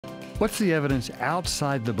What's the evidence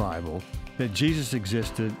outside the Bible that Jesus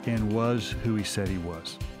existed and was who he said he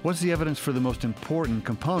was? What's the evidence for the most important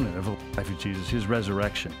component of the life of Jesus, his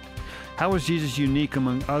resurrection? How was Jesus unique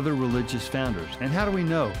among other religious founders? And how do we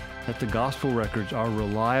know that the gospel records are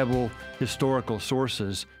reliable historical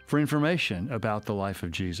sources for information about the life of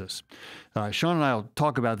Jesus? Sean and I will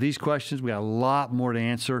talk about these questions. We got a lot more to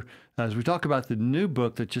answer as we talk about the new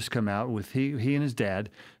book that just come out with he and his dad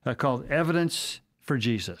called Evidence for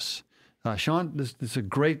Jesus. Sean, this is a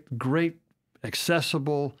great,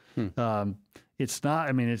 accessible. It's not.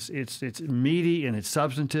 I mean, it's meaty and it's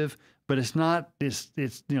substantive, but it's not. It's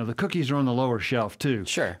the cookies are on the lower shelf too.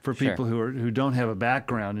 Sure. For people who don't have a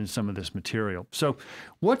background in some of this material. So,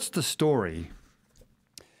 what's the story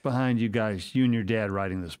behind you and your dad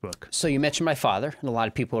writing this book? So you mentioned my father, and a lot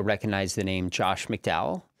of people recognize the name Josh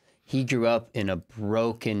McDowell. He grew up in a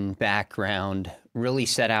broken background, really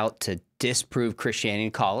set out to disprove Christianity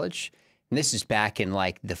in college. And this is back in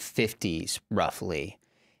like the 50s, roughly,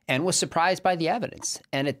 and was surprised by the evidence.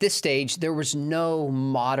 And at this stage, there was no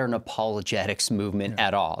modern apologetics movement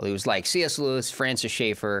at all. It was like C.S. Lewis, Francis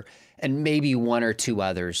Schaeffer, and maybe one or two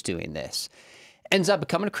others doing this. Ends up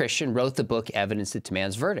becoming a Christian, wrote the book Evidence That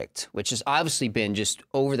Demands Verdict, which has obviously been just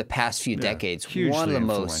over the past few decades, one of the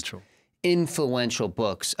most influential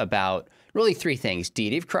books about really three things: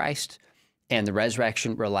 deity of Christ and the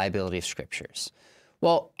resurrection reliability of scriptures.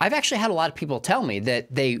 Well, I've actually had a lot of people tell me that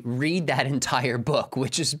they read that entire book,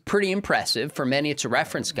 which is pretty impressive. For many, it's a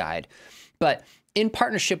reference guide. But in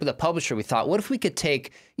partnership with a publisher, we thought, what if we could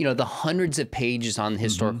take, the hundreds of pages on the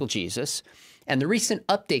historical Jesus, and the recent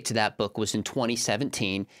update to that book was in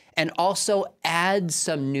 2017, and also add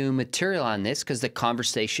some new material on this because the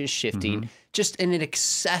conversation is shifting just in an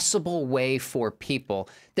accessible way for people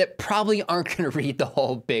that probably aren't going to read the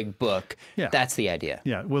whole big book. Yeah. That's the idea.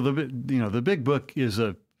 Yeah. Well, the big book is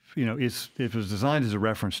it was designed as a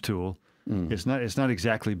reference tool. It's not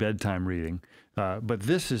exactly bedtime reading, but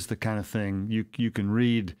this is the kind of thing you can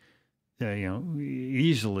read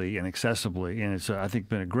easily and accessibly, and it's I think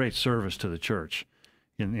been a great service to the church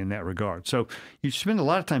in that regard. So you spend a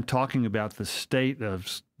lot of time talking about the state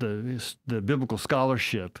of the biblical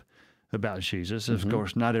scholarship about Jesus. Of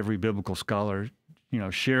course, not every biblical scholar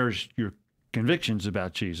shares your convictions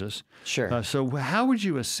about Jesus. Sure. So how would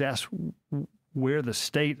you assess where the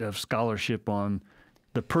state of scholarship on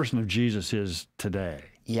the person of Jesus is today?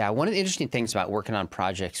 Yeah, one of the interesting things about working on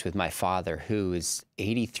projects with my father, who is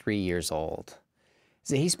 83 years old, is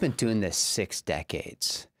that he's been doing this 6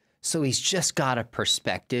 decades. So he's just got a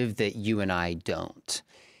perspective that you and I don't.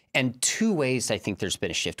 And 2 ways I think there's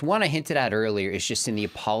been a shift. One I hinted at earlier is just in the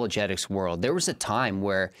apologetics world. There was a time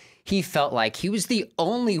where he felt like he was the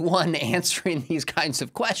only one answering these kinds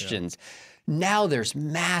of questions. Yeah. Now there's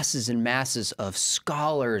masses and masses of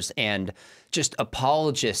scholars and just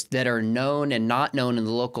apologists that are known and not known in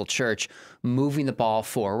the local church moving the ball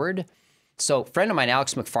forward. So a friend of mine,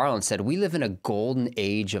 Alex McFarland, said, we live in a golden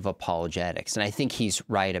age of apologetics. And I think he's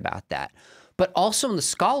right about that. But also in the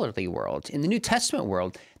scholarly world, in the New Testament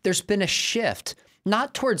world, there's been a shift,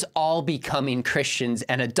 not towards all becoming Christians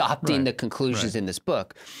and adopting the conclusions in this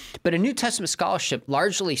book, but a New Testament scholarship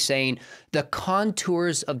largely saying the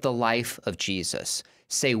contours of the life of Jesus,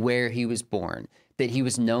 say where he was born, that he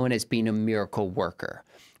was known as being a miracle worker,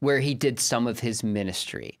 where he did some of his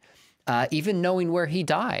ministry, even knowing where he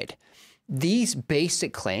died. These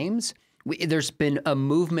basic claims, there's been a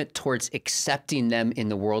movement towards accepting them in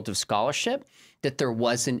the world of scholarship that there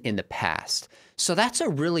wasn't in the past. So that's a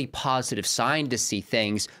really positive sign to see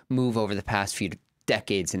things move over the past few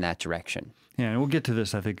decades in that direction. Yeah, and we'll get to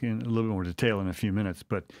this, I think, in a little bit more detail in a few minutes.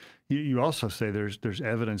 But you also say there's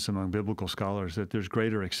evidence among biblical scholars that there's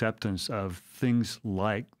greater acceptance of things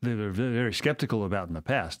like that they're very skeptical about in the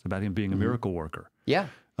past, about him being a miracle worker. Yeah.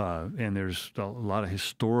 And there's a lot of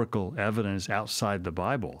historical evidence outside the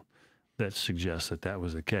Bible that suggests that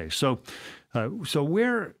was the case. So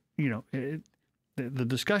where, the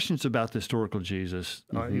discussions about the historical Jesus,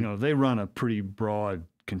 they run a pretty broad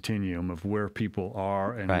continuum of where people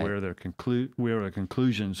are and where their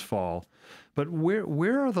conclusions fall. But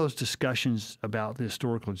where are those discussions about the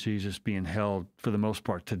historical Jesus being held for the most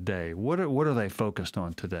part today? What are they focused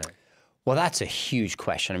on today? Well, that's a huge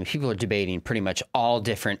question. I mean, people are debating pretty much all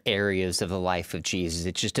different areas of the life of Jesus.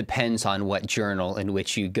 It just depends on what journal in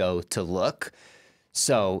which you go to look.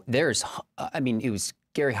 So it was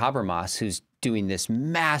Gary Habermas who's doing this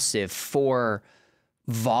massive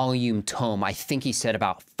 4-volume tome. I think he said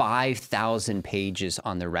about 5,000 pages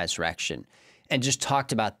on the resurrection. and just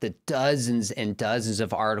talked about the dozens and dozens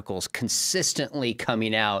of articles consistently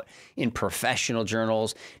coming out in professional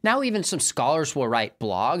journals. Now even some scholars will write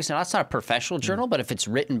blogs. Now that's not a professional journal, but if it's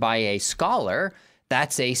written by a scholar,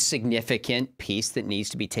 that's a significant piece that needs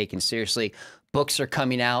to be taken seriously. Books are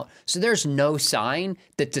coming out. So there's no sign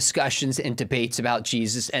that discussions and debates about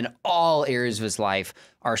Jesus and all areas of his life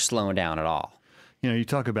are slowing down at all. You know, you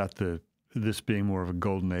talk about this being more of a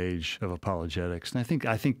golden age of apologetics, and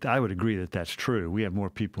I think I would agree that that's true. We have more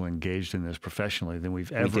people engaged in this professionally than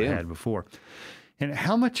we've ever had before. And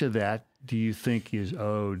how much of that do you think is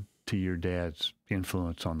owed to your dad's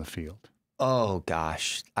influence on the field? Oh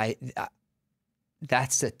gosh,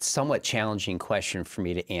 that's a somewhat challenging question for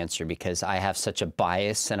me to answer because I have such a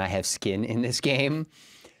bias and I have skin in this game.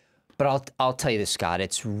 But I'll tell you this, Scott,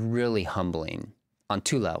 it's really humbling on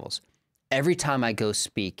two levels. Every time I go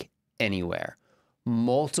speak anywhere,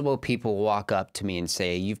 multiple people walk up to me and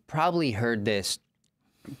say, "You've probably heard this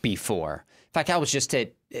before." In fact, I was just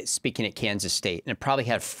speaking at Kansas State, and it probably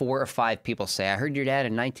had 4 or 5 people say, "I heard your dad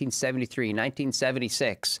in 1973,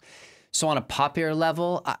 1976. So on a popular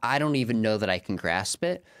level, I don't even know that I can grasp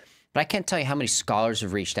it. But I can't tell you how many scholars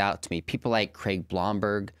have reached out to me. People like Craig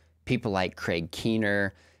Blomberg, people like Craig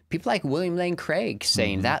Keener, people like William Lane Craig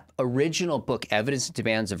saying that original book, Evidence That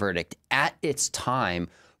Demands a Verdict, at its time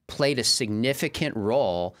played a significant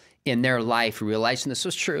role in their life, realizing this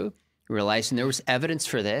was true, realizing there was evidence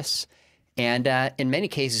for this, and in many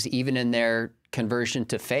cases, even in their conversion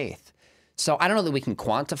to faith. So I don't know that we can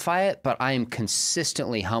quantify it, but I am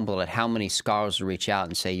consistently humbled at how many scholars will reach out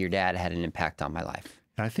and say, your dad had an impact on my life.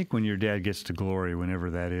 I think when your dad gets to glory, whenever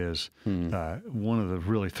that is, one of the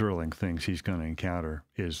really thrilling things he's going to encounter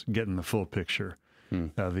is getting the full picture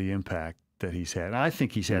of the impact that he's had. And I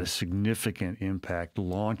think he's had a significant impact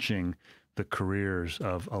launching the careers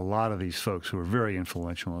of a lot of these folks who are very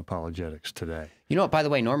influential in apologetics today. You know what, by the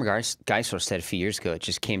way, Norman Geisler said a few years ago, it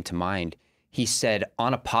just came to mind. He said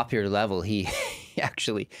on a popular level, he's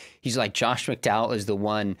like Josh McDowell is the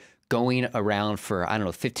one going around for,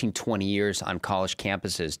 15, 20 years on college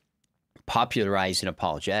campuses, popularizing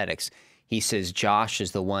apologetics. He says Josh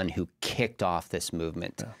is the one who kicked off this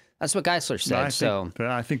movement. Yeah. That's what Geisler said.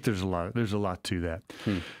 I think there's a lot to that.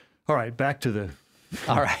 All right, back to the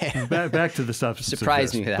substance.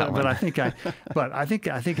 Surprised me with that one. But I think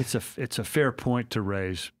it's a fair point to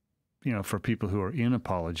raise, for people who are in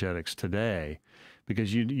apologetics today,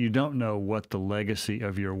 because you don't know what the legacy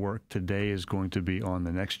of your work today is going to be on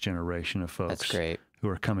the next generation of folks who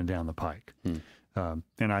are coming down the pike. And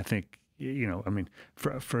I think,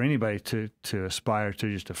 for anybody to aspire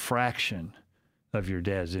to just a fraction of your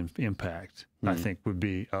dad's impact, I think would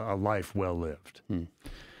be a life well lived.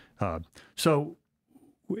 So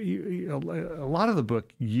a lot of the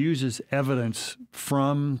book uses evidence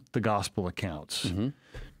from the gospel accounts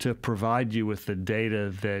to provide you with the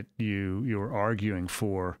data that you're arguing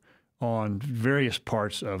for on various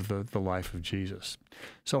parts of the life of Jesus.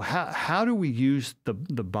 So how do we use the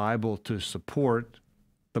Bible to support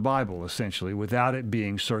the Bible, essentially, without it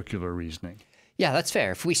being circular reasoning? Yeah, that's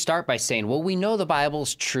fair. If we start by saying, well, we know the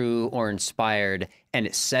Bible's true or inspired, and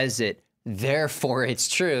it says it, therefore it's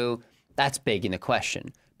true, that's begging the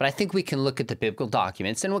question. But I think we can look at the biblical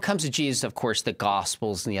documents, and when it comes to Jesus, of course, the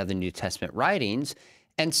Gospels and the other New Testament writings,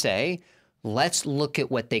 and say, let's look at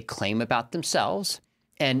what they claim about themselves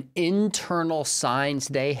and internal signs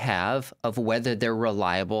they have of whether they're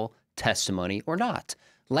reliable testimony or not.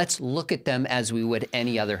 Let's look at them as we would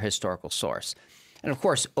any other historical source. And of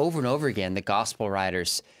course, over and over again, the gospel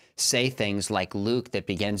writers say things like Luke that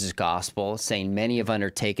begins his gospel, saying many have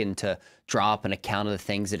undertaken to draw up an account of the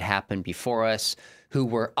things that happened before us, who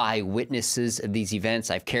were eyewitnesses of these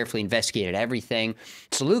events. I've carefully investigated everything.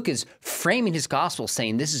 So Luke is framing his gospel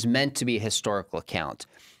saying this is meant to be a historical account.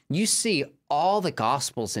 You see all the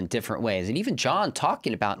gospels in different ways, and even John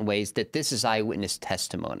talking about in ways that this is eyewitness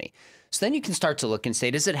testimony. So then you can start to look and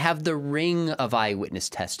say, does it have the ring of eyewitness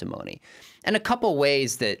testimony? And a couple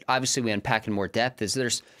ways that obviously we unpack in more depth is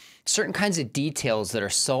there's certain kinds of details that are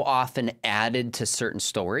so often added to certain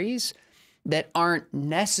stories that aren't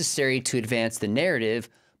necessary to advance the narrative,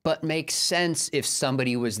 but make sense if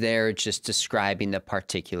somebody was there just describing the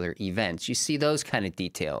particular events. You see those kind of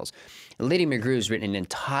details. Lydia McGrew's written an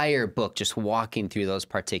entire book just walking through those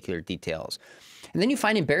particular details. And then you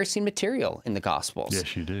find embarrassing material in the Gospels.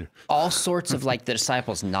 Yes, you do. All sorts of like the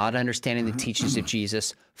disciples not understanding the teachings of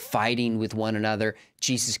Jesus, fighting with one another,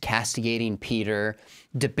 Jesus castigating Peter,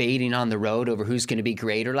 debating on the road over who's going to be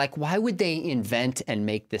greater. Like, why would they invent and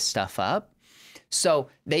make this stuff up? So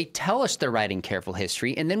they tell us they're writing careful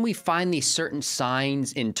history, and then we find these certain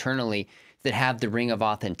signs internally that have the ring of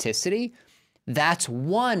authenticity. That's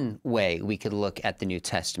one way we could look at the New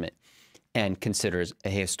Testament and consider as a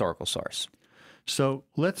historical source. So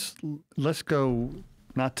let's go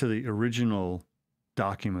not to the original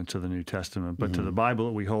documents of the New Testament, but to the Bible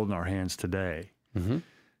that we hold in our hands today.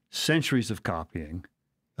 Centuries of copying,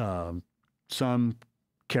 some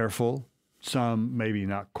careful, some maybe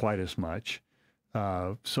not quite as much.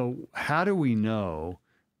 So how do we know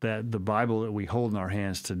that the Bible that we hold in our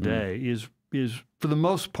hands today is for the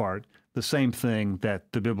most part the same thing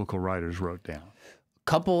that the biblical writers wrote down?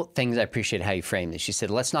 Couple things I appreciate how you framed this. You said,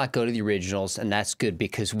 let's not go to the originals, and that's good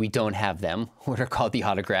because we don't have them, what are called the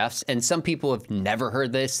autographs. And some people have never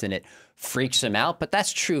heard this, and it freaks them out, but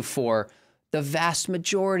that's true for the vast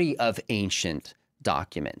majority of ancient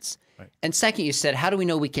documents. Right. And second, you said, how do we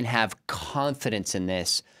know we can have confidence in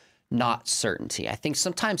this, not certainty? I think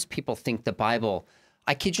sometimes people think the Bible,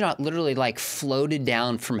 I kid you not, literally like floated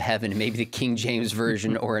down from heaven, maybe the King James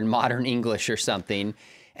Version or in modern English or something.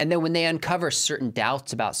 And then when they uncover certain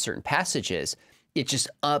doubts about certain passages, it just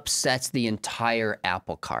upsets the entire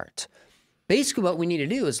apple cart. Basically, what we need to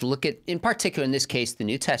do is look at, in particular, in this case, the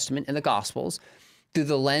New Testament and the Gospels, through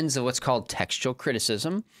the lens of what's called textual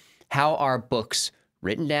criticism. How are books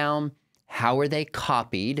written down? How are they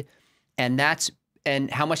copied? And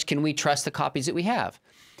how much can we trust the copies that we have?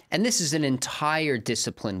 And this is an entire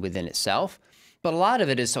discipline within itself. But a lot of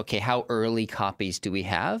it is, okay, how early copies do we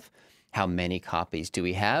have? How many copies do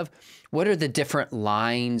we have? What are the different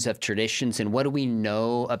lines of traditions, and what do we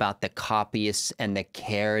know about the copyists and the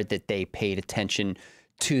care that they paid attention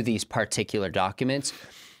to these particular documents?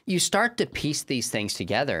 You start to piece these things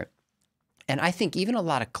together, and I think even a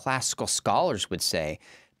lot of classical scholars would say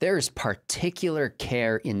there is particular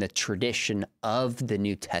care in the tradition of the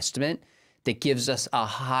New Testament that gives us a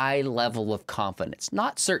high level of confidence,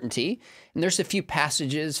 not certainty. And there's a few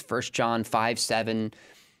passages, 1 John 5:7,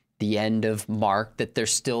 the end of Mark, that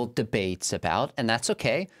there's still debates about, and that's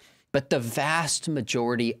okay. But the vast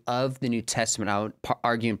majority of the New Testament, I would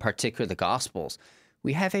argue in particular the Gospels,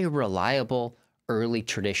 we have a reliable early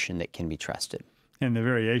tradition that can be trusted. And the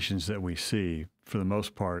variations that we see, for the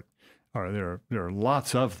most part, there are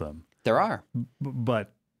lots of them. There are.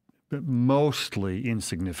 But mostly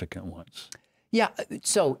insignificant ones. Yeah,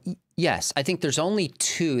 so yes, I think there's only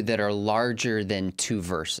two that are larger than two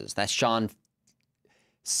verses. That's John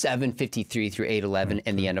 7:53 through 8:11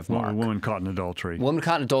 and the end of Mark. Woman caught in adultery. Woman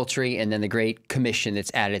caught in adultery, and then the Great Commission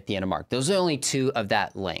that's added at the end of Mark. Those are only two of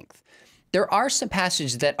that length. There are some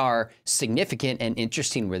passages that are significant and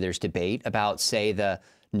interesting where there's debate about, say, the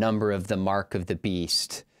number of the mark of the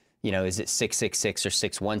beast. You know, is it 666 or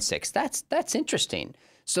 616? That's interesting.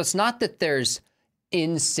 So it's not that there's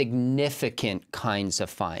insignificant kinds of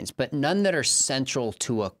finds, but none that are central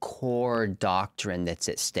to a core doctrine that's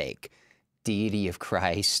at stake. Deity of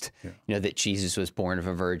Christ, you know, that Jesus was born of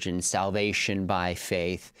a virgin, salvation by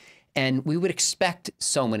faith. And we would expect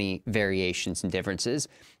so many variations and differences,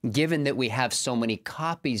 given that we have so many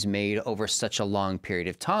copies made over such a long period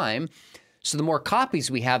of time. So the more copies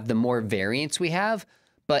we have, the more variance we have.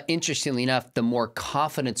 But interestingly enough, the more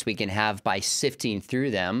confidence we can have by sifting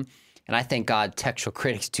through them. And I thank God textual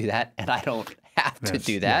critics do that, and I don't have to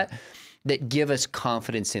do that, that give us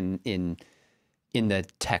confidence in the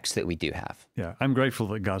text that we do have. Yeah, I'm grateful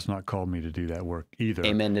that God's not called me to do that work either.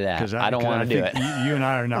 Amen to that. I don't want to do it. You and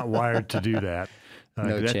I are not wired to do that.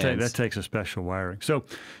 No chance. That takes a special wiring. So,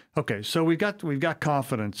 okay, so we've got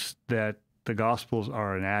confidence that the Gospels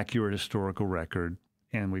are an accurate historical record,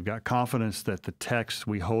 and we've got confidence that the text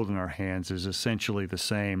we hold in our hands is essentially the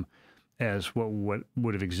same as what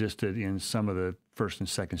would have existed in some of the first and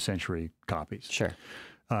second century copies. Sure.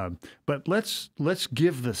 But let's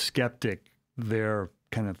give the skeptic their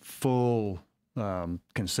kind of full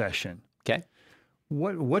concession. Okay.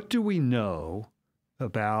 What do we know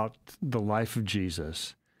about the life of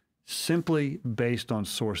Jesus simply based on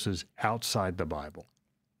sources outside the Bible?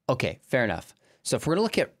 Okay, fair enough. So if we're going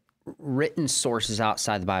to look at written sources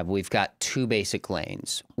outside the Bible, we've got two basic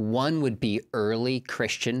lanes. One would be early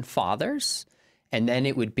Christian fathers, and then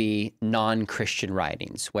it would be non-Christian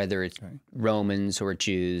writings, whether it's Romans or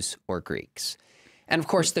Jews or Greeks. And of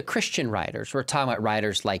course, the Christian writers, we're talking about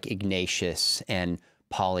writers like Ignatius and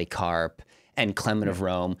Polycarp and Clement of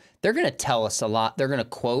Rome. They're going to tell us a lot. They're going to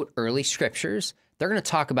quote early scriptures. They're going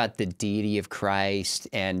to talk about the deity of Christ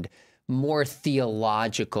and more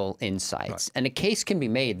theological insights. Right. And a case can be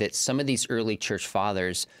made that some of these early church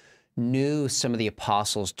fathers knew some of the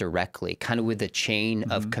apostles directly, kind of with a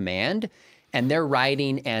chain of command, and they're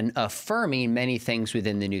writing and affirming many things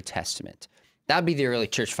within the New Testament. That would be the early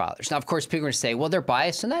church fathers. Now, of course, people are going to say, well, they're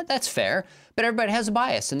biased, and that's fair, but everybody has a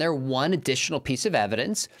bias, and they're one additional piece of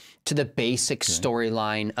evidence to the basic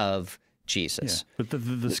storyline of Jesus. Yeah. But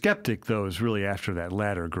the skeptic, though, is really after that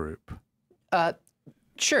latter group.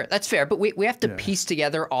 Sure, that's fair, but we have to piece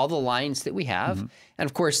together all the lines that we have. And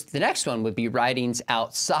of course, the next one would be writings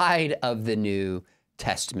outside of the New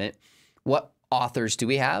Testament. What authors do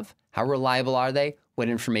we have? How reliable are they? What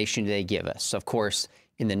information do they give us? So of course,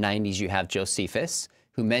 in the 90s, you have Josephus,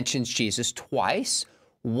 who mentions Jesus twice.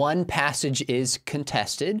 One passage is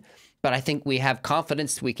contested, but I think we have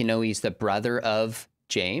confidence we can know he's the brother of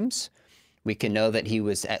James. We can know that he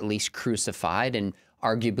was at least crucified and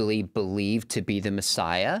arguably believed to be the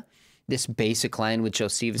Messiah. This basic line with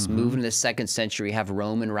Josephus, moving to the 2nd century, you have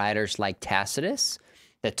Roman writers like Tacitus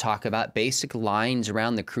that talk about basic lines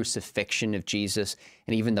around the crucifixion of Jesus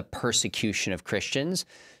and even the persecution of Christians.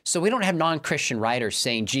 So we don't have non-Christian writers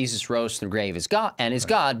saying Jesus rose from the grave as God and is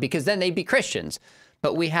God, because then they'd be Christians.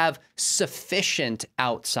 But we have sufficient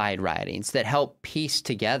outside writings that help piece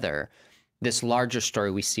together this larger story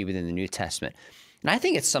we see within the New Testament. And I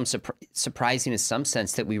think it's surprising in some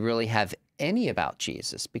sense that we really have any about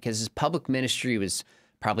Jesus, because his public ministry was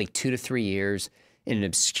probably 2 to 3 years in an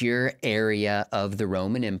obscure area of the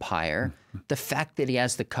Roman Empire. The fact that he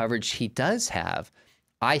has the coverage he does have,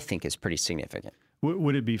 I think, is pretty significant.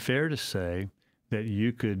 Would it be fair to say that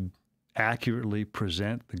you could accurately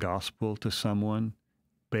present the gospel to someone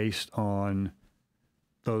based on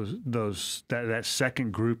that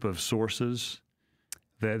second group of sources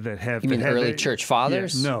that have? You mean early church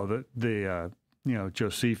fathers? Yeah, no, the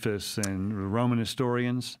Josephus and Roman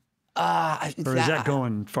historians. Or is that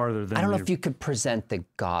going farther than? I don't know if you could present the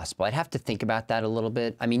gospel. I'd have to think about that a little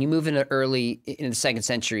bit. I mean, you move into in the 2nd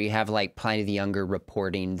century, you have like Pliny the Younger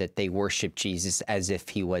reporting that they worshiped Jesus as if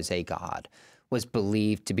he was a god, was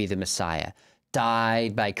believed to be the Messiah,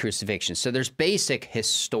 died by crucifixion. So there's basic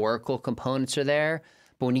historical components are there,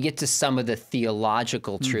 but when you get to some of the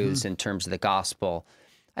theological truths in terms of the gospel,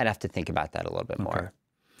 I'd have to think about that a little bit more.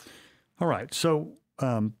 All right. So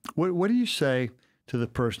what do you say to the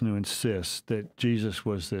person who insists that Jesus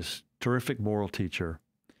was this terrific moral teacher,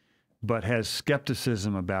 but has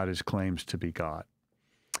skepticism about his claims to be God?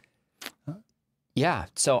 Yeah.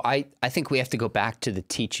 So I think we have to go back to the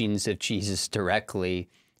teachings of Jesus directly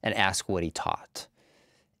and ask what he taught.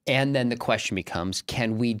 And then the question becomes,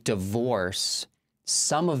 can we divorce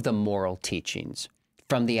some of the moral teachings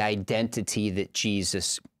from the identity that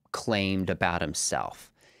Jesus claimed about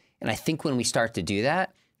himself? And I think when we start to do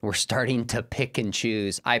that, we're starting to pick and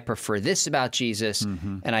choose. I prefer this about Jesus,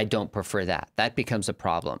 and I don't prefer that. That becomes a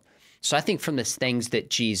problem. So I think from the things that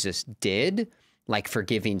Jesus did, like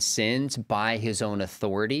forgiving sins by his own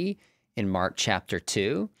authority in Mark chapter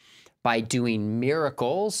 2, by doing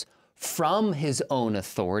miracles from his own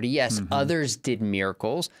authority. Yes, others did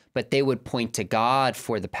miracles, but they would point to God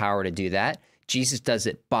for the power to do that. Jesus does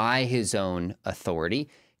it by his own authority,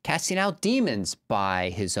 casting out demons by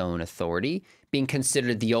his own authority, being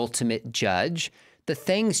considered the ultimate judge. The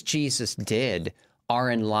things Jesus did are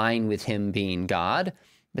in line with him being God.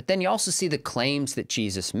 But then you also see the claims that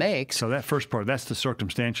Jesus makes. So that first part, that's the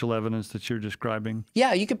circumstantial evidence that you're describing?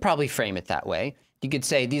 Yeah, you could probably frame it that way. You could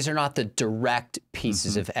say these are not the direct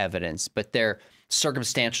pieces of evidence, but they're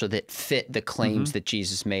circumstantial that fit the claims that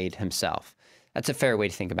Jesus made himself. That's a fair way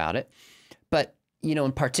to think about it. But,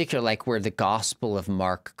 in particular, like where the Gospel of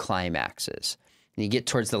Mark climaxes, and you get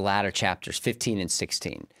towards the latter chapters, 15 and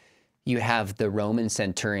 16, you have the Roman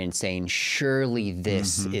centurion saying, surely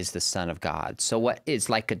this is the Son of God. So what is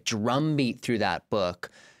like a drumbeat through that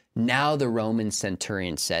book, now the Roman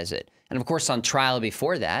centurion says it. And of course, on trial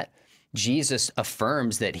before that, Jesus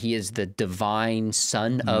affirms that he is the divine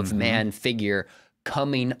Son of Man figure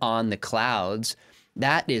coming on the clouds.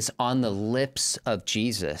 That is on the lips of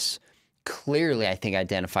Jesus, clearly, I think,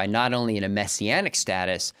 identified not only in a messianic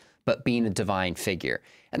status, but being a divine figure.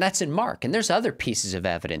 And that's in Mark. And there's other pieces of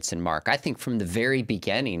evidence in Mark. I think from the very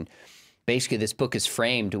beginning, basically this book is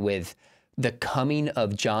framed with the coming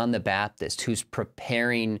of John the Baptist, who's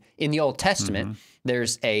preparing, in the Old Testament,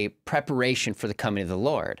 there's a preparation for the coming of the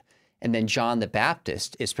Lord. And then John the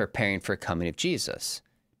Baptist is preparing for the coming of Jesus,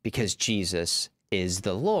 because Jesus is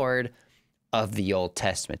the Lord of the Old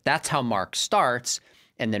Testament. That's how Mark starts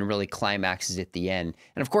and then really climaxes at the end.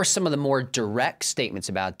 And of course, some of the more direct statements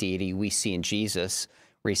about deity we see in Jesus,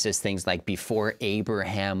 where he says things like, before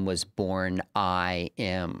Abraham was born, I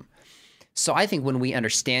am. So I think when we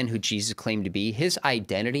understand who Jesus claimed to be, his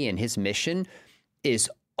identity and his mission is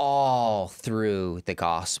all through the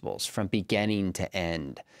Gospels from beginning to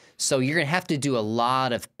end. So you're going to have to do a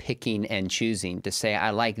lot of picking and choosing to say, I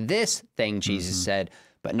like this thing Jesus said,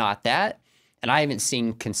 but not that. And I haven't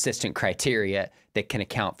seen consistent criteria that can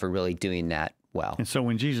account for really doing that well. And so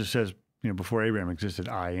when Jesus says, before Abraham existed,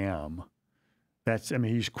 I am,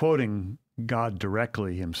 he's quoting God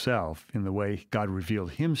directly himself in the way God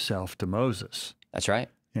revealed himself to Moses. That's right.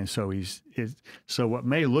 And so so what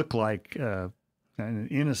may look like an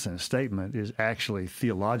innocent statement is actually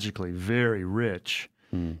theologically very rich.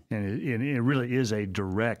 And it really is a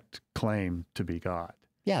direct claim to be God.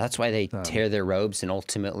 Yeah, that's why they tear their robes and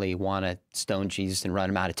ultimately want to stone Jesus and run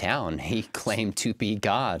him out of town. He claimed to be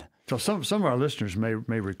God. So some of our listeners may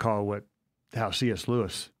recall how C.S.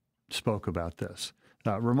 Lewis spoke about this.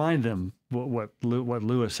 Remind them what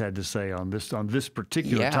Lewis had to say on this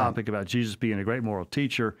particular topic about Jesus being a great moral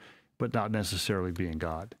teacher, but not necessarily being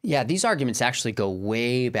God. Yeah, these arguments actually go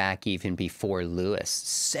way back even before Lewis,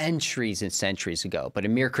 centuries and centuries ago. But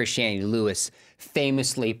in Mere Christianity, Lewis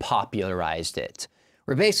famously popularized it,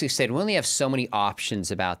 where he basically said we only have so many options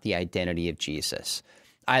about the identity of Jesus.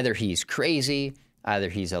 Either he's crazy, either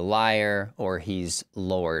he's a liar, or he's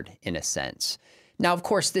Lord in a sense. Now, of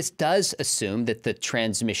course, this does assume that the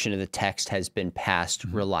transmission of the text has been passed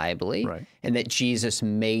reliably and that Jesus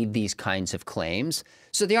made these kinds of claims.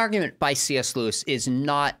 So the argument by C.S. Lewis is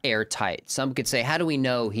not airtight. Some could say, how do we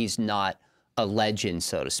know he's not a legend,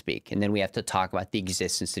 so to speak? And then we have to talk about the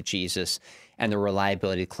existence of Jesus and the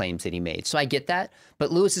reliability of claims that he made. So I get that.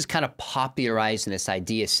 But Lewis is kind of popularizing this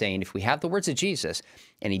idea, saying if we have the words of Jesus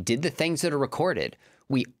and he did the things that are recorded,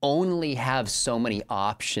 we only have so many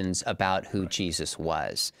options about who Jesus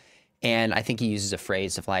was. And I think he uses a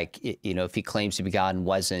phrase of like, if he claims to be God and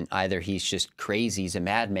wasn't, either he's just crazy, he's a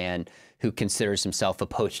madman who considers himself a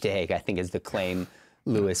poached egg, I think is the claim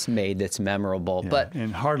Lewis made that's memorable. Yeah,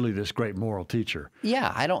 and hardly this great moral teacher.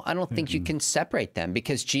 Yeah, I don't think you can separate them,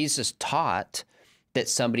 because Jesus taught that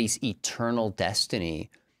somebody's eternal destiny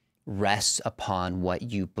rests upon what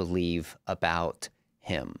you believe about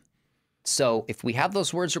him. So if we have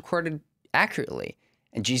those words recorded accurately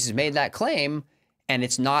and Jesus made that claim and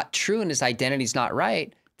it's not true and his identity's not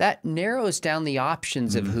right, that narrows down the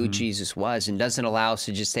options of who Jesus was and doesn't allow us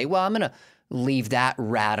to just say, well, I'm going to leave that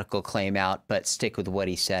radical claim out, but stick with what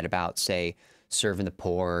he said about, say, serving the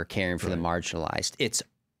poor or caring for the marginalized. It's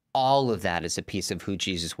all of that is a piece of who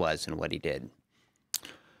Jesus was and what he did.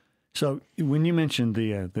 So when you mentioned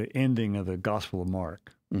the ending of the Gospel of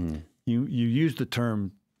Mark, you used the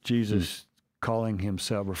term Jesus calling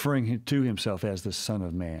himself, referring to himself as the Son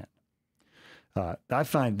of Man. I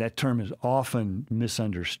find that term is often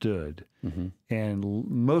misunderstood. And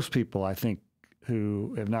most people, I think,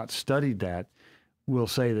 who have not studied that will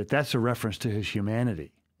say that that's a reference to his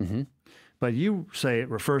humanity. But you say it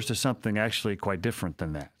refers to something actually quite different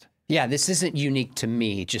than that. Yeah, this isn't unique to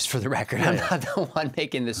me, just for the record. I'm not the one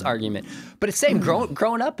making this argument. But it's same.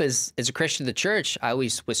 Growing up as a Christian of the church, I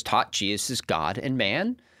always was taught Jesus is God and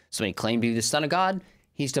man. So when he claimed to be the Son of God,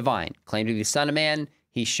 he's divine. Claimed to be the Son of Man,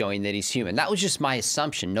 he's showing that he's human. That was just my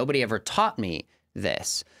assumption. Nobody ever taught me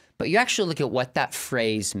this. But you actually look at what that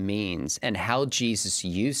phrase means and how Jesus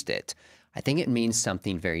used it. I think it means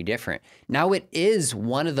something very different. Now, it is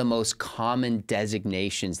one of the most common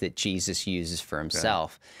designations that Jesus uses for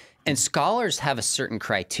himself. And scholars have a certain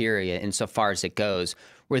criteria insofar as it goes,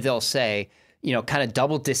 where they'll say, kind of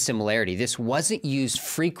double dissimilarity. This wasn't used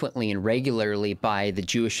frequently and regularly by the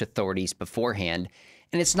Jewish authorities beforehand,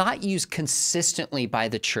 and it's not used consistently by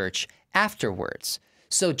the church afterwards.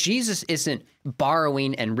 So Jesus isn't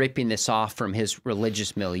borrowing and ripping this off from his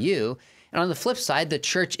religious milieu. And on the flip side, the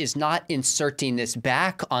church is not inserting this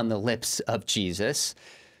back on the lips of Jesus.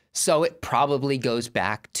 So it probably goes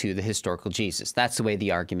back to the historical Jesus. That's the way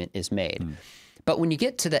the argument is made. But when you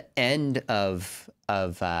get to the end of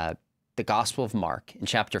the Gospel of Mark in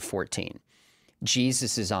chapter 14,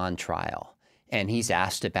 Jesus is on trial and he's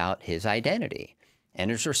asked about his identity. And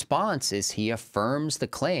his response is he affirms the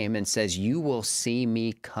claim and says, you will see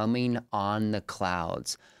me coming on the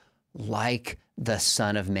clouds like the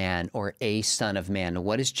Son of Man, or a Son of Man.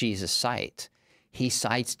 What does Jesus cite? He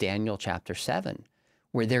cites Daniel chapter 7,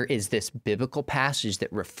 where there is this biblical passage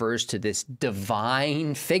that refers to this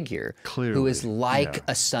divine figure who is like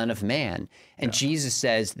a Son of Man. And Jesus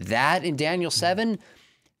says that in Daniel 7,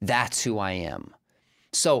 that's who I am.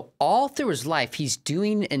 So all through his life, he's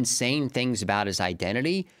doing and saying things about his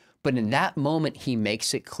identity, but in that moment, he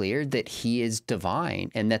makes it clear that he is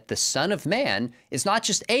divine and that the Son of Man is not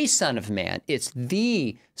just a Son of Man, it's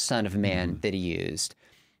the Son of Man that he used,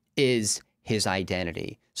 is his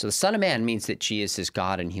identity. So the Son of Man means that Jesus is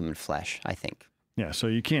God in human flesh, I think. Yeah, so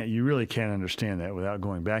you really can't understand that without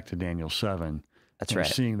going back to Daniel 7. That's and right.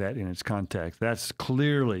 seeing that in its context. That's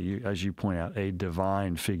clearly, as you point out, a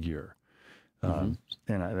divine figure. And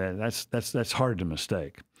that's hard to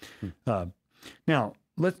mistake. Now,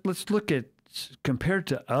 let's look at, compared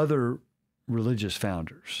to other religious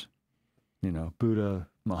founders, Buddha,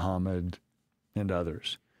 Muhammad, and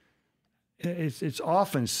others. It's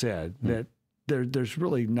often said that there's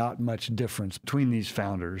really not much difference between these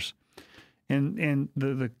founders. And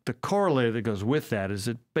the corollary that goes with that is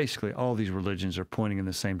that basically all these religions are pointing in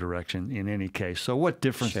the same direction in any case. So what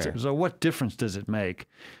difference? Sure. So what difference does it make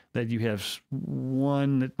that you have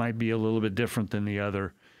one that might be a little bit different than the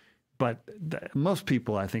other? But most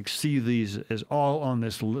people, I think, see these as all on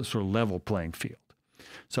this sort of level playing field.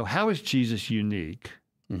 So how is Jesus unique?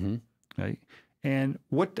 Right? And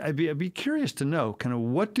I'd be curious to know kind of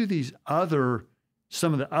what do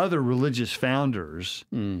some of the other religious founders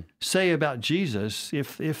say about Jesus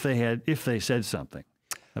if they said something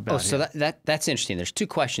about him. So that's interesting. There's two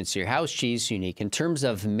questions here. How is Jesus unique? In terms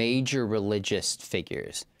of major religious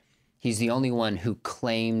figures, he's the only one who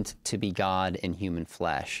claimed to be God in human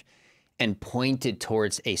flesh and pointed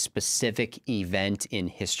towards a specific event in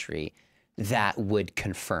history that would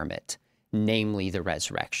confirm it, namely the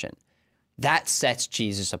resurrection. That sets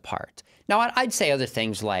Jesus apart. Now, I'd say other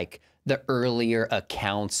things like the earlier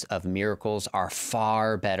accounts of miracles are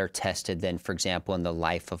far better tested than, for example, in the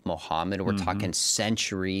life of Muhammad. We're talking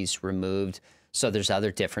centuries removed, so there's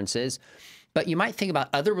other differences. But you might think about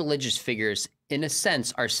other religious figures, in a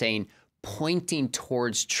sense, are saying, pointing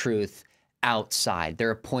towards truth outside. They're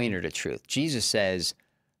a pointer to truth. Jesus says,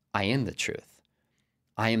 I am the truth.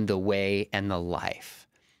 I am the way and the life.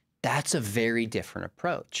 That's a very different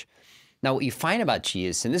approach. Now, what you find about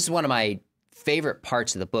Jesus, and this is one of my favorite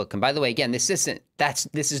parts of the book. And by the way, again, this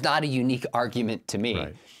is not a unique argument to me. Right,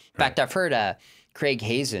 In fact, I've heard Craig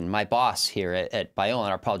Hazen, my boss here at Biola in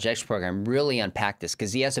our apologetics program, really unpack this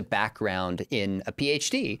because he has a background in a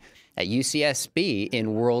PhD at UCSB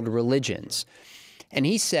in world religions. And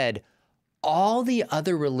he said, all the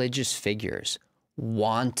other religious figures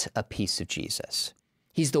want a piece of Jesus.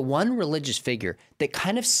 He's the one religious figure that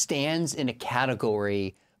kind of stands in a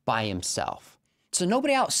category by himself. So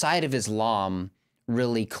nobody outside of Islam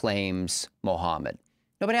really claims Muhammad.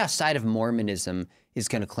 Nobody outside of Mormonism is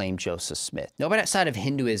going to claim Joseph Smith. Nobody outside of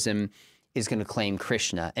Hinduism is going to claim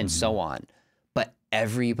Krishna, and so on. But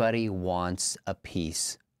everybody wants a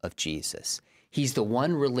piece of Jesus. He's the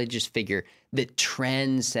one religious figure that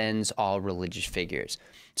transcends all religious figures.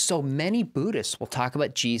 So many Buddhists will talk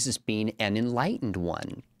about Jesus being an enlightened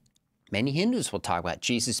one. Many Hindus will talk about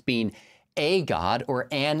Jesus being a god or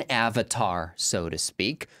an avatar, so to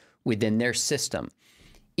speak, within their system.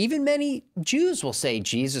 Even many Jews will say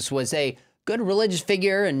Jesus was a good religious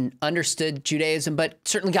figure and understood Judaism, but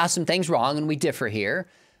certainly got some things wrong, and we differ here.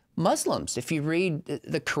 Muslims, if you read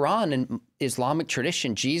the Quran and Islamic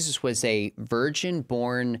tradition, Jesus was a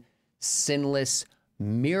virgin-born, sinless,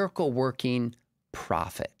 miracle-working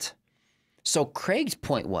prophet. So Craig's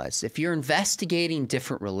point was, if you're investigating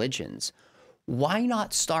different religions, why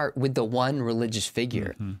not start with the one religious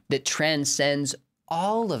figure that transcends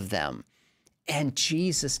all of them? And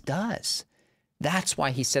Jesus does. That's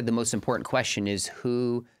why he said the most important question is,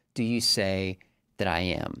 who do you say that I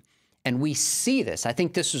am? And we see this. I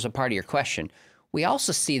think this was a part of your question. We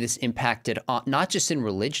also see this impacted not just in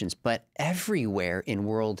religions, but everywhere in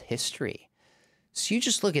world history. So you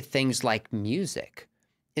just look at things like music.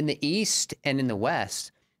 In the East and in the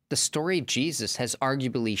West, the story of Jesus has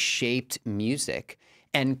arguably shaped music,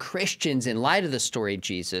 and Christians, in light of the story of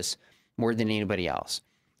Jesus, more than anybody else,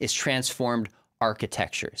 it's transformed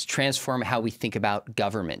architecture, it's transformed how we think about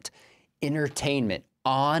government, entertainment,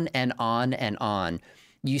 on and on and on.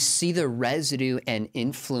 You see the residue and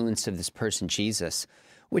influence of this person, Jesus,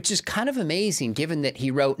 which is kind of amazing given that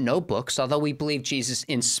he wrote no books, although we believe Jesus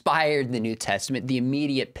inspired the New Testament. The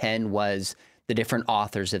immediate pen was the different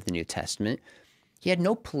authors of the New Testament. He had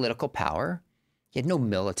no political power. He had no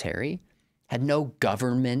military, had no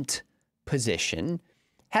government position,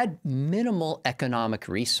 had minimal economic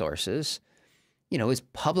resources. You know, his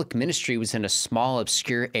public ministry was in a small,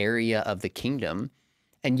 obscure area of the kingdom,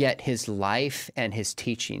 and yet his life and his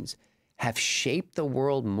teachings have shaped the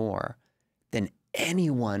world more than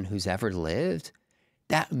anyone who's ever lived.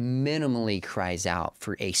 That minimally cries out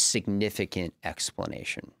for a significant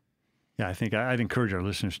explanation. Yeah, I think I'd encourage our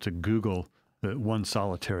listeners to Google the One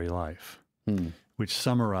Solitary Life, which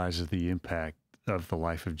summarizes the impact of the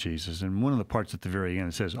life of Jesus. And one of the parts at the very end,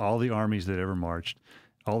 it says, all the armies that ever marched,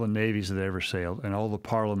 all the navies that ever sailed, and all the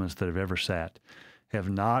parliaments that have ever sat, have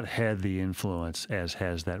not had the influence as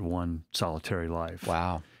has that one solitary life.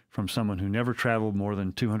 Wow. From someone who never traveled more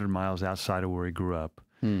than 200 miles outside of where he grew up,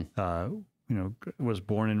 was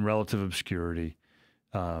born in relative obscurity,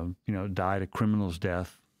 died a criminal's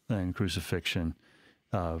death and crucifixion,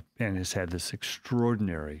 and has had this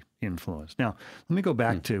extraordinary influence. Now, let me go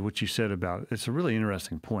back to what you said about, it's a really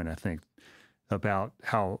interesting point, I think, about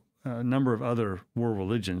how a number of other world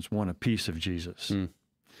religions want a piece of Jesus.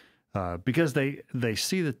 Because they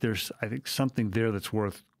see that there's, I think, something there that's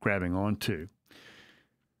worth grabbing onto.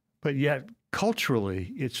 But yet,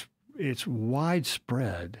 culturally, it's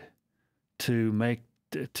widespread to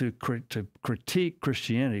critique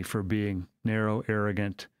Christianity for being narrow,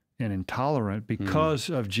 arrogant, and intolerant because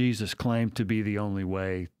of Jesus' claim to be the only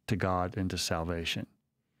way to God and to salvation.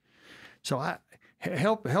 So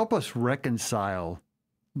help us reconcile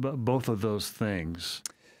both of those things.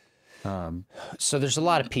 So there's a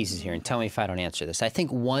lot of pieces here, and tell me if I don't answer this. I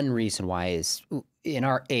think one reason why is in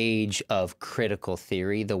our age of critical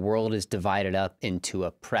theory, the world is divided up into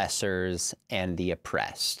oppressors and the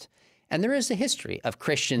oppressed. And there is a history of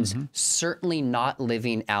Christians certainly not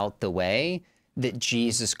living out the way that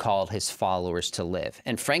Jesus called his followers to live.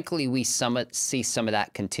 And frankly, we see some of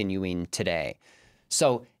that continuing today.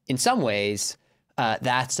 So in some ways,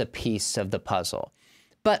 that's a piece of the puzzle.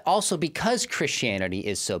 But also because Christianity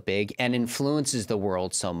is so big and influences the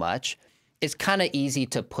world so much, it's kind of easy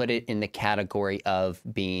to put it in the category of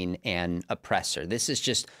being an oppressor. This is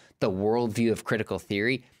just the worldview of critical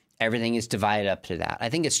theory. Everything is divided up to that. I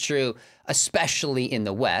think it's true, especially in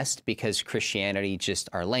the West, because Christianity, just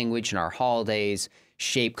our language and our holidays,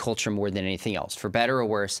 shape culture more than anything else. For better or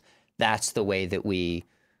worse, that's the way that we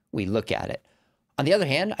look at it. On the other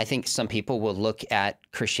hand, I think some people will look at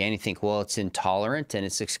Christianity and think, well, it's intolerant and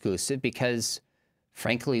it's exclusive because,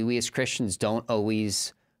 frankly, we as Christians don't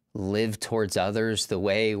always live towards others the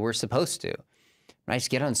way we're supposed to. I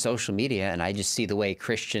just get on social media and I just see the way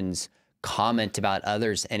Christians comment about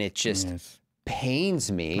others, and it just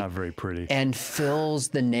pains me. Not very pretty. And fills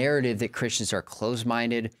the narrative that Christians are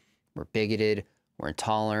closed-minded, we're bigoted, we're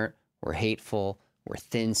intolerant, we're hateful, we're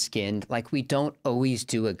thin-skinned. Like, we don't always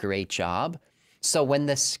do a great job. So when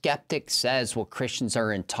the skeptic says, well, Christians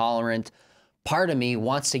are intolerant, part of me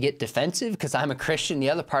wants to get defensive because I'm a Christian.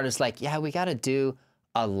 The other part is like, yeah, we got to do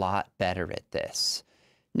a lot better at this.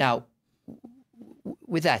 Now,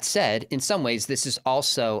 with that said, in some ways, this is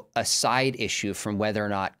also a side issue from whether or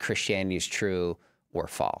not Christianity is true or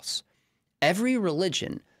false. Every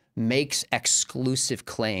religion makes exclusive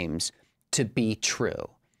claims to be true.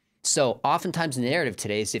 So oftentimes the narrative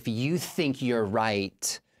today is if you think you're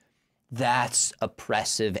right, that's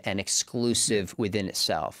oppressive and exclusive within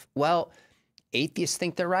itself. Well, atheists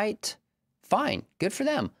think they're right. Fine, good for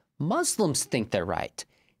them. Muslims think they're right.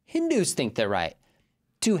 Hindus think they're right.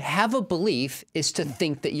 To have a belief is to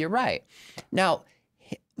think that you're right. Now,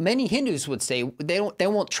 many Hindus would say they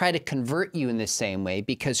won't try to convert you in the same way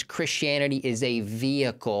because Christianity is a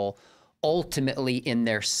vehicle ultimately in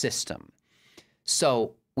their system.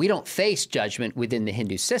 So we don't face judgment within the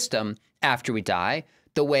Hindu system after we die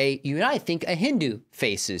the way you and I think a Hindu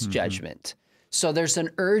faces judgment. So there's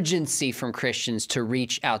an urgency from Christians to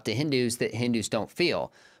reach out to Hindus that Hindus don't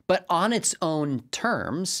feel. But on its own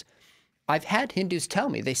terms, I've had Hindus tell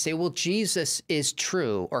me, they say, well, Jesus is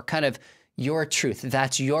true, or kind of your truth,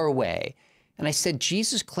 that's your way. And I said,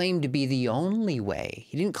 Jesus claimed to be the only way.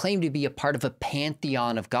 He didn't claim to be a part of a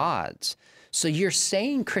pantheon of gods. So you're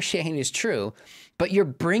saying Christianity is true, but you're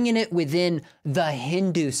bringing it within the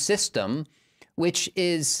Hindu system, which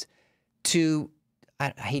is to,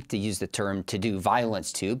 I hate to use the term to do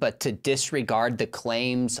violence to, but to disregard the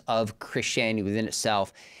claims of Christianity within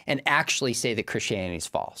itself and actually say that Christianity is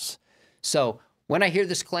false. So when I hear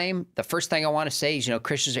this claim, the first thing I want to say is,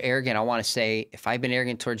 Christians are arrogant. I want to say, if I've been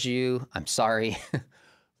arrogant towards you, I'm sorry.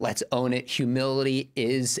 Let's own it. Humility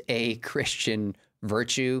is a Christian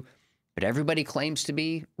virtue, but everybody claims to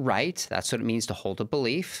be right. That's what it means to hold a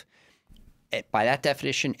belief. By that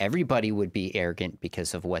definition, everybody would be arrogant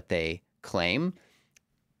because of what they claim.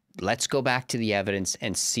 Let's go back to the evidence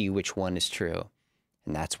and see which one is true.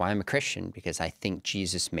 And that's why I'm a Christian, because I think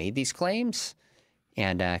Jesus made these claims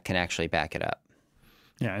and can actually back it up.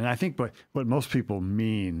 Yeah, and I think what most people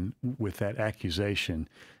mean with that accusation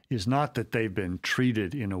is not that they've been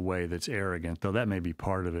treated in a way that's arrogant, though that may be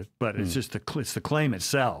part of it, but it's just it's the claim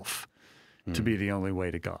itself to be the only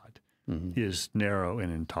way to God is narrow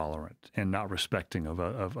and intolerant and not respecting of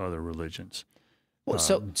other religions. Well,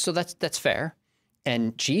 so that's fair.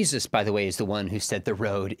 And Jesus, by the way, is the one who said the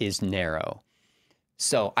road is narrow.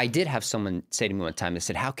 So I did have someone say to me one time, they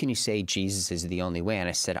said, how can you say Jesus is the only way? And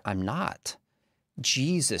I said, I'm not.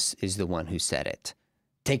 Jesus is the one who said it.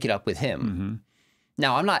 Take it up with him. Mm-hmm.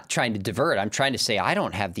 Now, I'm not trying to divert. I'm trying to say I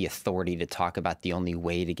don't have the authority to talk about the only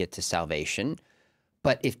way to get to salvation.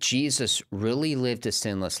 But if Jesus really lived a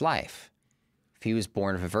sinless life, if he was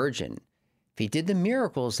born of a virgin, if he did the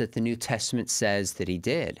miracles that the New Testament says that he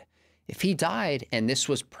did, if he died and this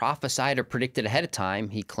was prophesied or predicted ahead of time,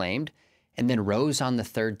 he claimed, and then rose on the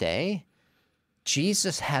third day,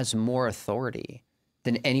 Jesus has more authority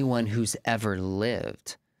than anyone who's ever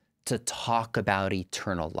lived to talk about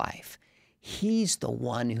eternal life. He's the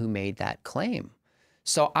one who made that claim.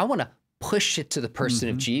 So I want to push it to the person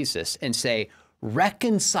of Jesus and say,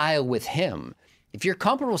 reconcile with him. If you're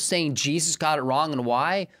comfortable saying Jesus got it wrong and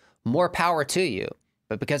why, more power to you.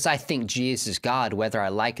 But because I think Jesus is God, whether I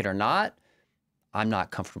like it or not, I'm not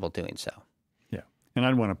comfortable doing so. Yeah. And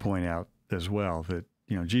I'd want to point out as well that,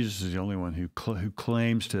 Jesus is the only one who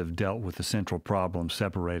claims to have dealt with the central problem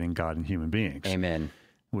separating God and human beings. Amen.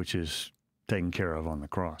 Which is taken care of on the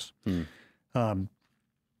cross.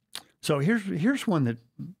 So here's one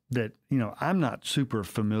that I'm not super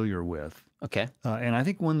familiar with. Okay. And I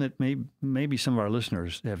think one that maybe some of our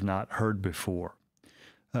listeners have not heard before.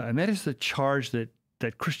 And that is the charge that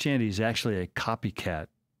Christianity is actually a copycat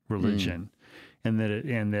religion, and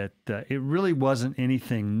that it really wasn't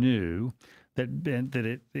anything new.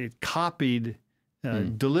 That it copied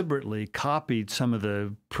deliberately copied some of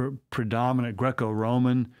the predominant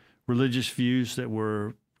Greco-Roman religious views that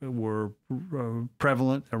were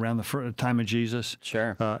prevalent around the time of Jesus.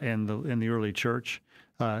 Sure. And in the early church.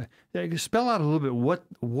 Spell out a little bit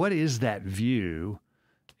what is that view,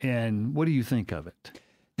 and what do you think of it?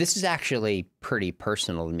 This is actually pretty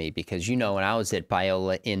personal to me because, when I was at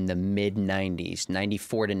Biola in the mid-90s,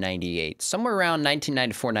 94 to 98, somewhere around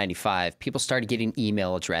 1994, 95, people started getting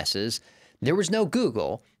email addresses. There was no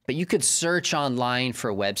Google, but you could search online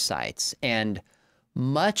for websites. And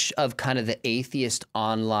much of kind of the atheist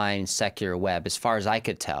online secular web, as far as I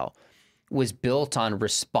could tell, was built on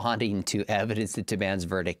responding to evidence that demands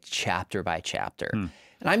verdict chapter by chapter. And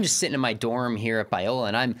I'm just sitting in my dorm here at Biola,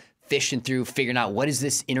 and I'm fishing through, figuring out what is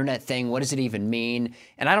this internet thing? What does it even mean?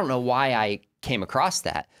 And I don't know why I came across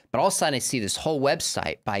that, but all of a sudden I see this whole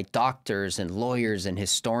website by doctors and lawyers and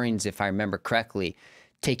historians, if I remember correctly,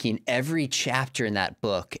 taking every chapter in that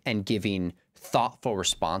book and giving thoughtful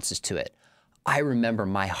responses to it. I remember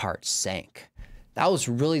my heart sank. That was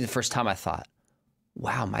really the first time I thought,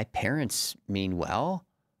 wow, my parents mean well,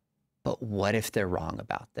 but what if they're wrong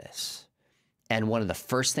about this? And one of the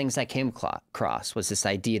first things I came across was this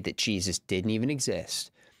idea that Jesus didn't even exist.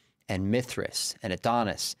 And Mithras and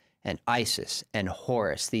Adonis and Isis and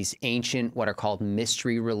Horus, these ancient, what are called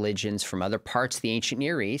mystery religions from other parts of the ancient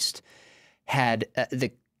Near East, had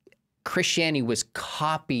the Christianity was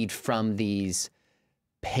copied from these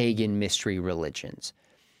pagan mystery religions.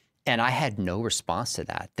 And I had no response to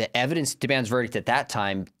that. The evidence demands verdict at that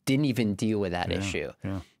time didn't even deal with that issue.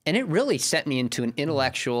 Yeah. And it really sent me into an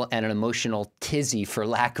intellectual and an emotional tizzy, for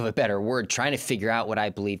lack of a better word, trying to figure out what I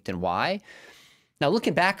believed and why. Now,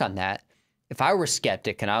 looking back on that, if I were a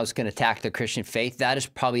skeptic and I was going to attack the Christian faith, that is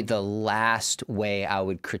probably the last way I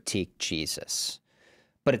would critique Jesus.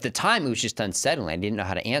 But at the time, it was just unsettling. I didn't know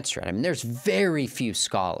how to answer it. I mean, there's very few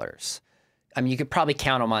scholars. I mean, you could probably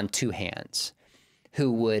count them on two hands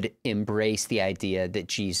who would embrace the idea that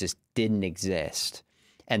Jesus didn't exist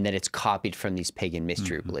and that it's copied from these pagan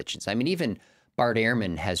mystery religions. I mean, even Bart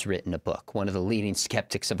Ehrman has written a book, one of the leading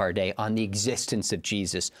skeptics of our day, on the existence of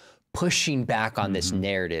Jesus, pushing back on this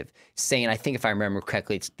narrative, saying, I think if I remember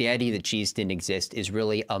correctly, it's the idea that Jesus didn't exist is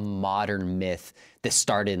really a modern myth that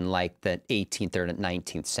started in like the 18th or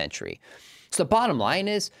 19th century. So the bottom line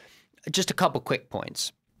is, just a couple quick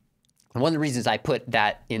points. And one of the reasons I put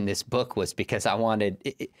that in this book was because I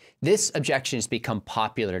wanted, this objection has become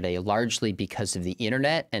popular today largely because of the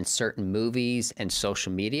internet and certain movies and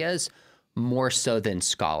social medias, more so than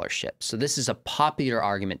scholarship. So this is a popular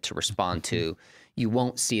argument to respond to. You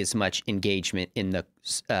won't see as much engagement in the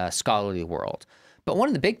scholarly world. But one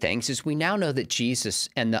of the big things is we now know that Jesus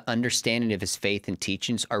and the understanding of his faith and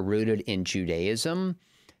teachings are rooted in Judaism,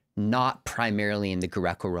 not primarily in the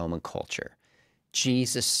Greco-Roman culture.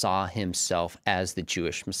 Jesus saw himself as the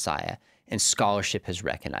Jewish Messiah, and scholarship has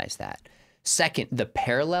recognized that. Second, the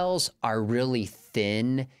parallels are really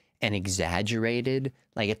thin and exaggerated.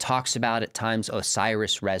 Like it talks about at times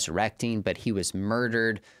Osiris resurrecting, but he was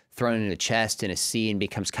murdered, thrown in a chest in a sea, and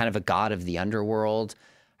becomes kind of a god of the underworld.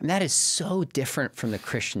 And that is so different from the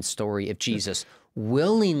Christian story of Jesus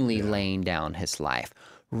willingly laying down his life,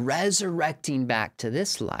 resurrecting back to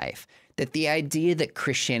this life, that the idea that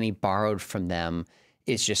Christianity borrowed from them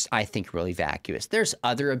is just, I think, really vacuous. There's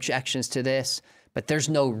other objections to this, But there's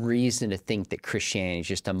no reason to think that Christianity is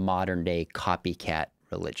just a modern day copycat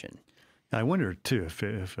religion. I wonder too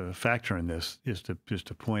if a factor in this is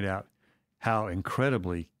to point out how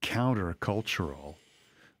incredibly countercultural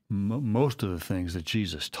most of the things that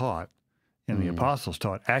Jesus taught and the apostles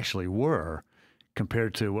taught actually were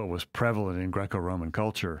compared to what was prevalent in Greco-Roman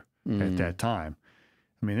culture at that time.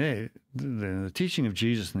 I mean, the teaching of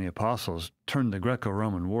Jesus and the apostles turned the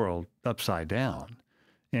Greco-Roman world upside down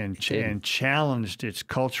and challenged its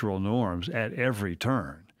cultural norms at every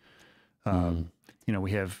turn.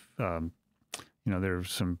 We have,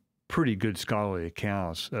 there's some pretty good scholarly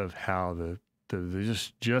accounts of how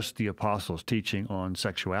just the apostles' teaching on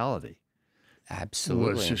sexuality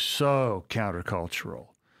was just so countercultural.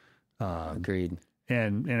 Agreed.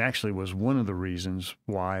 And actually was one of the reasons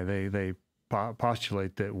why they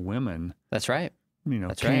postulate that women, that's right,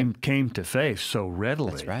 came to faith so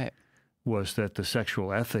readily. That's right. Was that the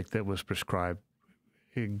sexual ethic that was prescribed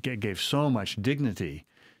gave so much dignity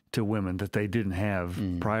to women that they didn't have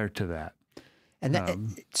prior to that.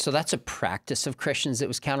 And so that's a practice of Christians that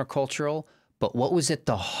was countercultural. But what was at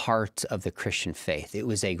the heart of the Christian faith? It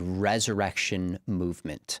was a resurrection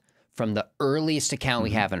movement. From the earliest account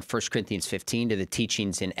we have in 1 Corinthians 15 to the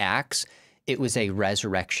teachings in Acts, it was a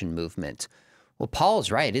resurrection movement. Well,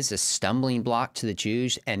 Paul's right. It is a stumbling block to the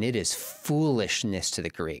Jews, and it is foolishness to the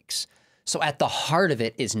Greeks. So at the heart of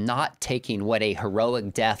it is not taking what a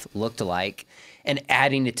heroic death looked like and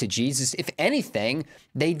adding it to Jesus. If anything,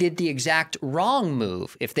 they did the exact wrong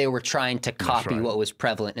move if they were trying to copy what was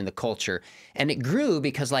prevalent in the culture. And it grew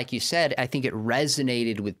because, like you said, I think it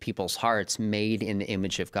resonated with people's hearts, made in the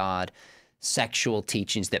image of God, sexual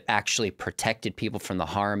teachings that actually protected people from the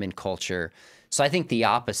harm in culture. So I think the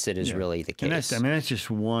opposite is really the case. And that's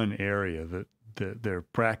just one area that their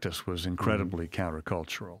practice was incredibly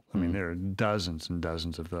countercultural. I mean, there are dozens and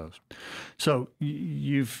dozens of those. So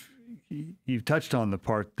you've touched on the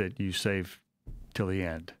part that you save till the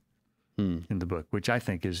end in the book, which I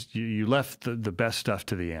think is you left the best stuff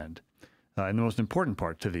to the end, and the most important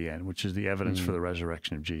part to the end, which is the evidence for the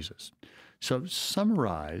resurrection of Jesus. So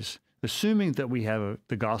summarize, assuming that we have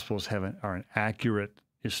the Gospels are an accurate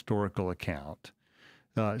historical account.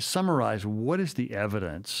 Summarize what is the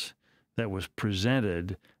evidence that was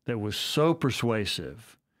presented that was so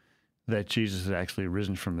persuasive that Jesus had actually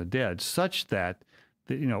risen from the dead, such that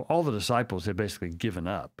all the disciples had basically given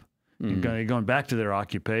up, and gone back to their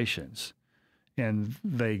occupations, and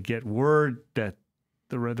they get word that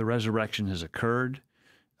the resurrection has occurred,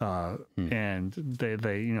 and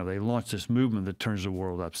they launch this movement that turns the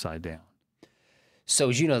world upside down. So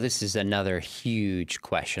as you know, this is another huge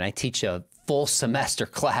question. I teach a full semester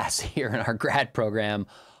class here in our grad program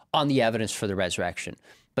on the evidence for the resurrection.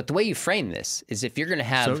 But the way you frame this is if you're going to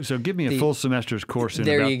have... So give me a full semester's course in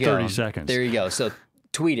about 30 seconds. There you go. So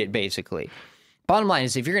tweet it, basically. Bottom line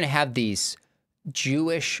is if you're going to have these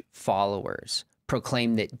Jewish followers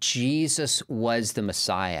proclaim that Jesus was the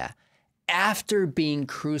Messiah after being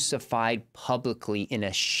crucified publicly in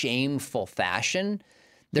a shameful fashion,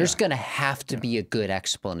 there's going to have to be a good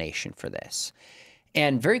explanation for this.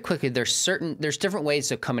 And very quickly, there's different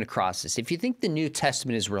ways of coming across this. If you think the New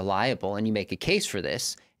Testament is reliable and you make a case for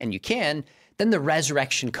this, and you can, then the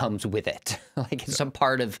resurrection comes with it. Like it's a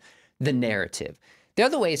part of the narrative. The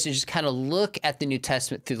other way is to just kind of look at the New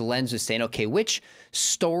Testament through the lens of saying, okay, which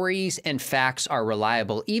stories and facts are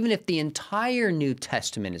reliable, even if the entire New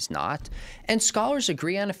Testament is not? And scholars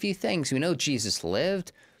agree on a few things. We know Jesus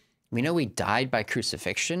lived. We know he died by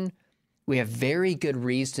crucifixion. We have very good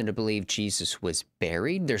reason to believe Jesus was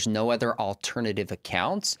buried. There's no other alternative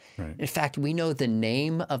accounts. Right. In fact, we know the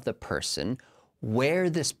name of the person, where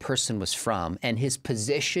this person was from, and his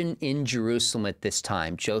position in Jerusalem at this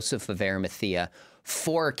time, Joseph of Arimathea,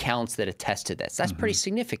 4 accounts that attest to this. That's pretty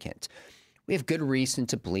significant. We have good reason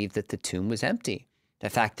to believe that the tomb was empty. The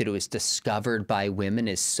fact that it was discovered by women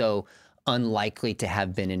is so unlikely to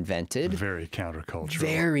have been invented. Very countercultural.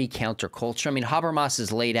 Very countercultural. I mean, Habermas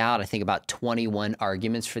has laid out, I think, about 21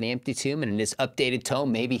 arguments for the empty tomb, and in his updated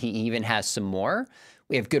tome, maybe he even has some more.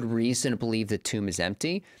 We have good reason to believe the tomb is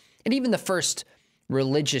empty. And even the first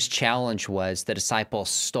religious challenge was the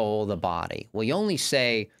disciples stole the body. Well, you only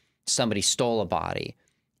say somebody stole a body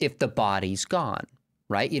if the body's gone,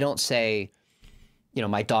 right? You don't say,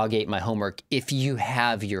 my dog ate my homework if you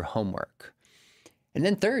have your homework. And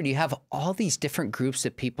then third, you have all these different groups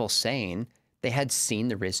of people saying they had seen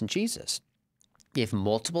the risen Jesus. You have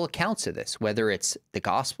multiple accounts of this, whether it's the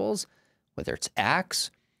Gospels, whether it's Acts,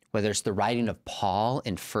 whether it's the writing of Paul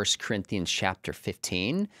in 1 Corinthians chapter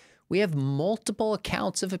 15. We have multiple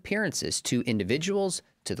accounts of appearances to individuals,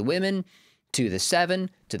 to the women, to the 7,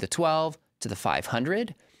 to the 12, to the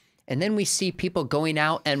 500. And then we see people going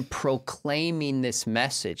out and proclaiming this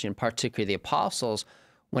message, and particularly the apostles,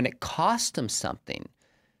 when it cost them something.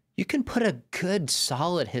 You can put a good,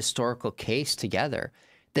 solid historical case together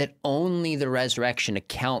that only the resurrection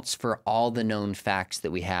accounts for all the known facts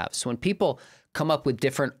that we have. So when people come up with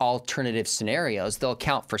different alternative scenarios, they'll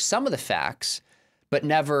account for some of the facts, but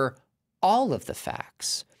never all of the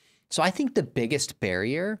facts. So I think the biggest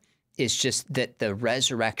barrier is just that the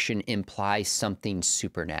resurrection implies something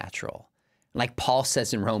supernatural. Like Paul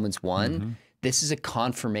says in Romans 1, this is a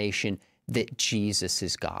confirmation that Jesus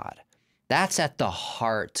is God. That's at the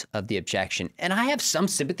heart of the objection. And I have some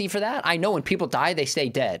sympathy for that. I know when people die, they stay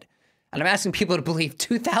dead. And I'm asking people to believe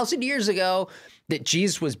 2,000 years ago that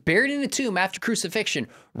Jesus was buried in a tomb after crucifixion,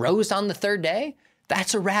 rose on the third day.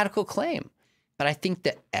 That's a radical claim. But I think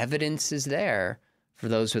the evidence is there for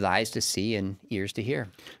those with eyes to see and ears to hear.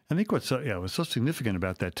 I think what's so significant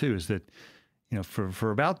about that too is that,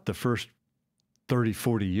 for about the first 30,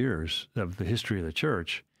 40 years of the history of the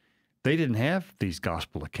church, they didn't have these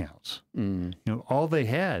gospel accounts. All they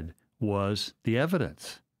had was the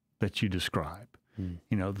evidence that you describe.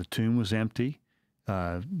 The tomb was empty,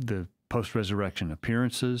 the post-resurrection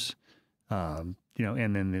appearances, and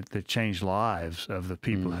then the changed lives of the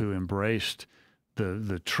people who embraced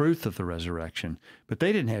the truth of the resurrection. But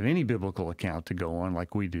they didn't have any biblical account to go on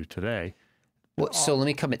like we do today. Well, so let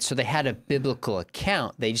me come in. So they had a biblical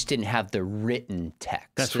account. They just didn't have the written text.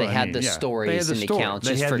 That's so right. they had the stories and the accounts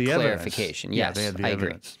just for clarification. Yes, they had the I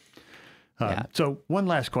evidence. agree. So one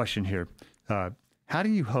last question here. How do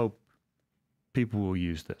you hope people will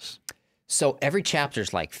use this? So every chapter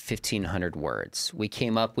is like 1,500 words. We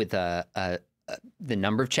came up with the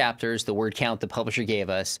number of chapters, the word count the publisher gave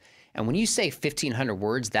us. And when you say 1,500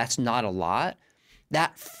 words, that's not a lot.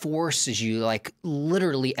 That forces you, like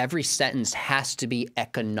literally every sentence has to be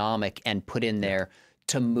economic and put in there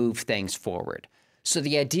to move things forward. So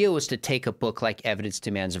the idea was to take a book like Evidence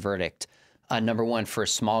Demands a Verdict. Number one, for a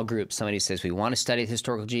small group, somebody says, we want to study the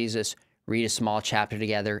historical Jesus, read a small chapter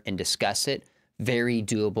together and discuss it. Very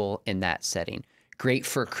doable in that setting. Great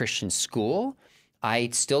for a Christian school.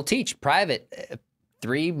 I still teach private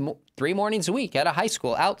three mornings a week at a high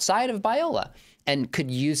school outside of Biola, and could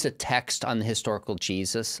use a text on the historical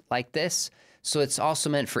Jesus like this. So it's also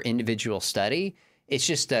meant for individual study. It's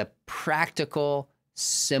just a practical,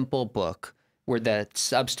 simple book where the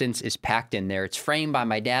substance is packed in there. It's framed by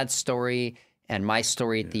my dad's story and my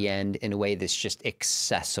story at the end in a way that's just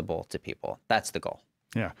accessible to people. That's the goal.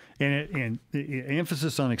 Yeah, and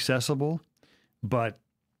emphasis on accessible, but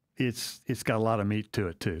it's got a lot of meat to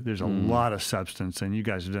it too. There's a lot of substance, and you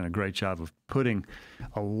guys have done a great job of putting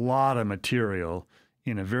a lot of material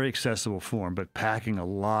in a very accessible form, but packing a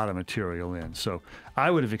lot of material in. So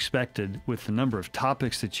I would have expected, with the number of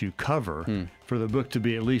topics that you cover, for the book to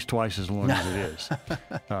be at least twice as long as it is.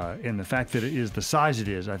 And the fact that it is the size it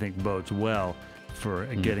is, I think, bodes well for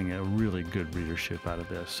getting a really good readership out of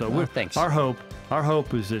this. So thanks. Our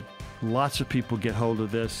hope is that lots of people get hold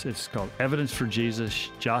of this. It's called Evidence for Jesus,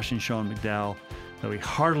 Josh and Sean McDowell. We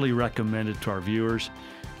heartily recommend it to our viewers.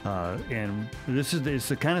 And it's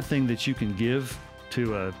the kind of thing that you can give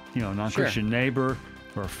to a non-Christian neighbor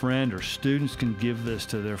or a friend, or students can give this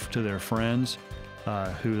to their friends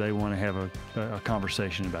who they want to have a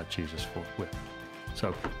conversation about Jesus with.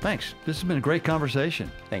 So thanks. This has been a great conversation.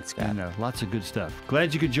 Thanks, Scott. And lots of good stuff.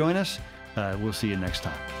 Glad you could join us. We'll see you next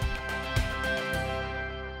time.